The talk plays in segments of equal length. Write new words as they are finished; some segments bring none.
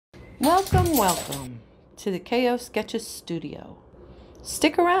Welcome, welcome to the KO Sketches studio.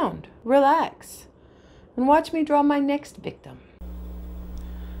 Stick around, relax, and watch me draw my next victim.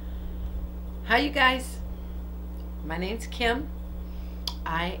 Hi you guys, my name's Kim.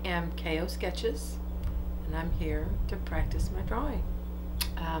 I am KO Sketches, and I'm here to practice my drawing.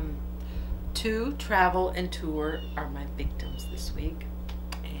 To travel and tour are my victims this week,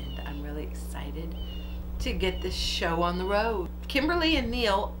 and I'm really excited to get this show on the road. Kimberly and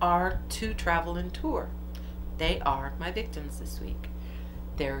Neil are to travel and tour. They are my victims this week.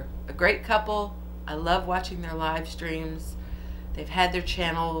 They're a great couple. I love watching their live streams. They've had their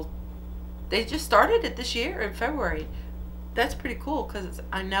channel. They just started it this year in February. That's pretty cool because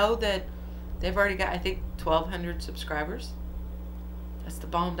I know that they've already got, I think, 1,200 subscribers. That's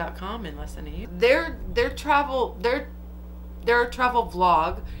thebomb.com in less than a year. They're a travel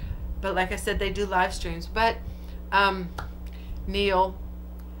vlog, but like I said, they do live streams. But Neil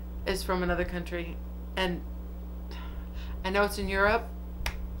is from another country, and I know it's in Europe,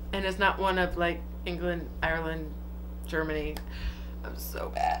 and it's not one of like England, Ireland, Germany. I'm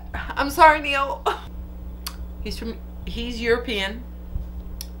so bad. I'm sorry, Neil. He's European,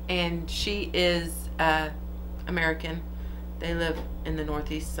 and she is American. They live in the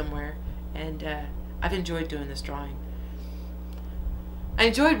Northeast somewhere, and I've enjoyed doing this drawing. I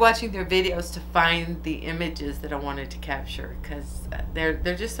enjoyed watching their videos to find the images that I wanted to capture because they're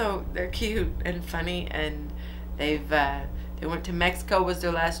just they're cute and funny, and they went to Mexico was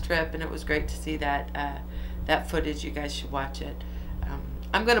their last trip, and it was great to see that that footage. You guys should watch it.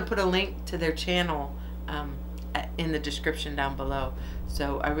 I'm gonna put a link to their channel in the description down below,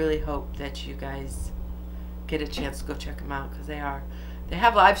 so I really hope that you guys get a chance to go check them out because they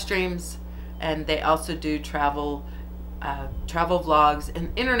have live streams, and they also do travel vlogs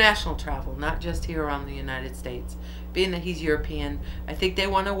and international travel, not just here around the United States. Being that he's European, I think they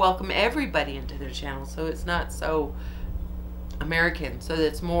want to welcome everybody into their channel, so it's not so American, so that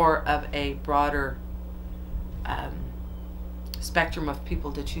it's more of a broader spectrum of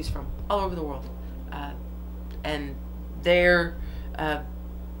people to choose from all over the world. And their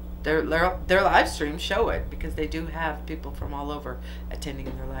live streams show it, because they do have people from all over attending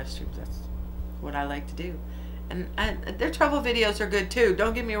their live streams. That's what I like to do. And their travel videos are good too,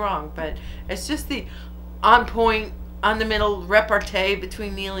 don't get me wrong, but it's just the on point, on the middle repartee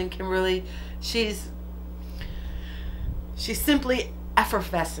between Neil and Kimberly. She's simply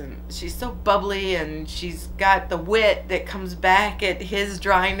effervescent. She's so bubbly, and she's got the wit that comes back at his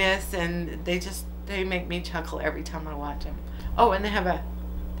dryness, and they make me chuckle every time I watch them. Oh, and they have a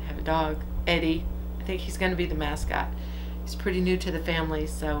dog, Eddie. I think he's going to be the mascot. He's pretty new to the family,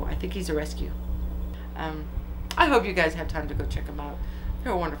 so I think he's a rescue. I hope you guys have time to go check them out.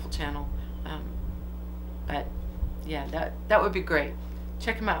 They're a wonderful channel. But yeah, that would be great.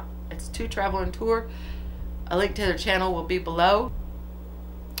 Check them out. It's To Travel and Tour. A link to their channel will be below.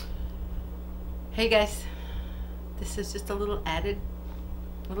 Hey guys, this is just a little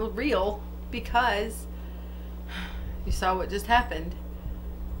reel, because you saw what just happened.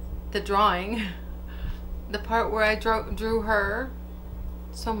 The drawing, the part where I drew her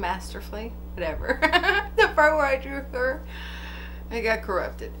so masterfully, whatever. The part where I drew her, I got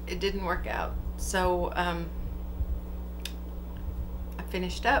corrupted. It didn't work out. So I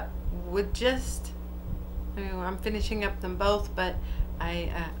finished up with I'm finishing up them both, but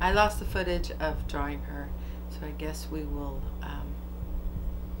I lost the footage of drawing her, so I guess we will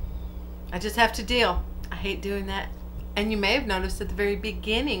I just have to deal. I hate doing that. And you may have noticed at the very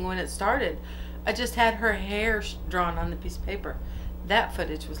beginning when it started, I just had her hair drawn on the piece of paper. That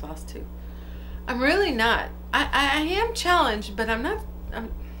footage was lost too. I'm really not. I am challenged, but I'm not.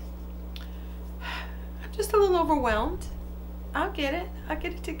 I'm just a little overwhelmed. I'll get it. I'll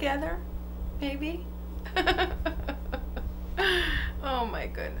get it together, maybe. Oh my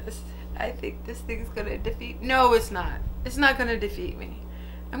goodness. I think this thing's gonna defeat. No, it's not. It's not gonna defeat me.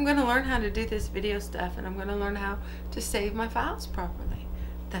 I'm going to learn how to do this video stuff, and I'm going to learn how to save my files properly.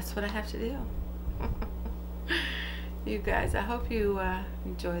 That's what I have to do. You guys, I hope you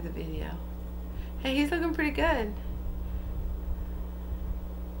enjoy the video. Hey, he's looking pretty good.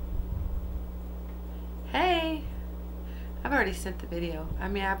 Hey, I've already sent the video.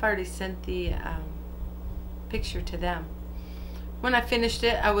 I've already sent the picture to them. When I finished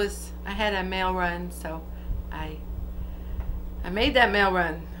it, I had a mail run, so I made that mail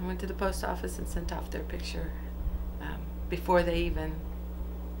run. I went to the post office and sent off their picture before they even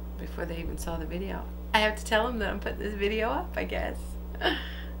saw the video. I have to tell them that I'm putting this video up, I guess.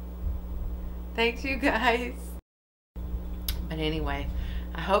 Thanks, you guys. But anyway,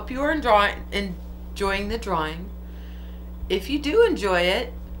 I hope you are enjoying the drawing. If you do enjoy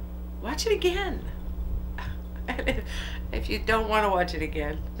it, watch it again. If you don't want to watch it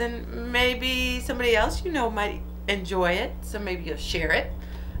again, then maybe somebody else you know might enjoy it, so maybe you'll share it.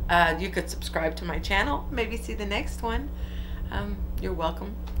 You could subscribe to my channel, maybe see the next one. You're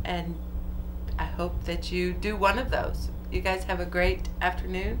welcome, and I hope that you do one of those. You guys have a great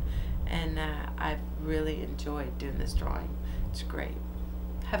afternoon, and I've really enjoyed doing this drawing. It's great.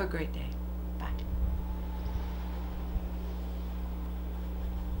 Have a great day. Bye.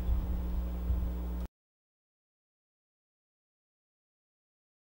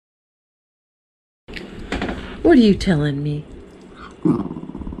 What are you telling me?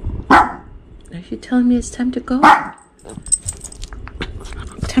 Are you telling me it's time to go?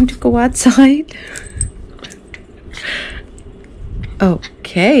 Time to go outside?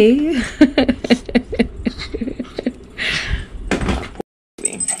 Okay.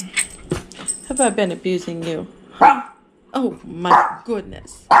 Have I been abusing you? Oh my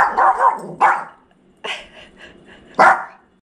goodness.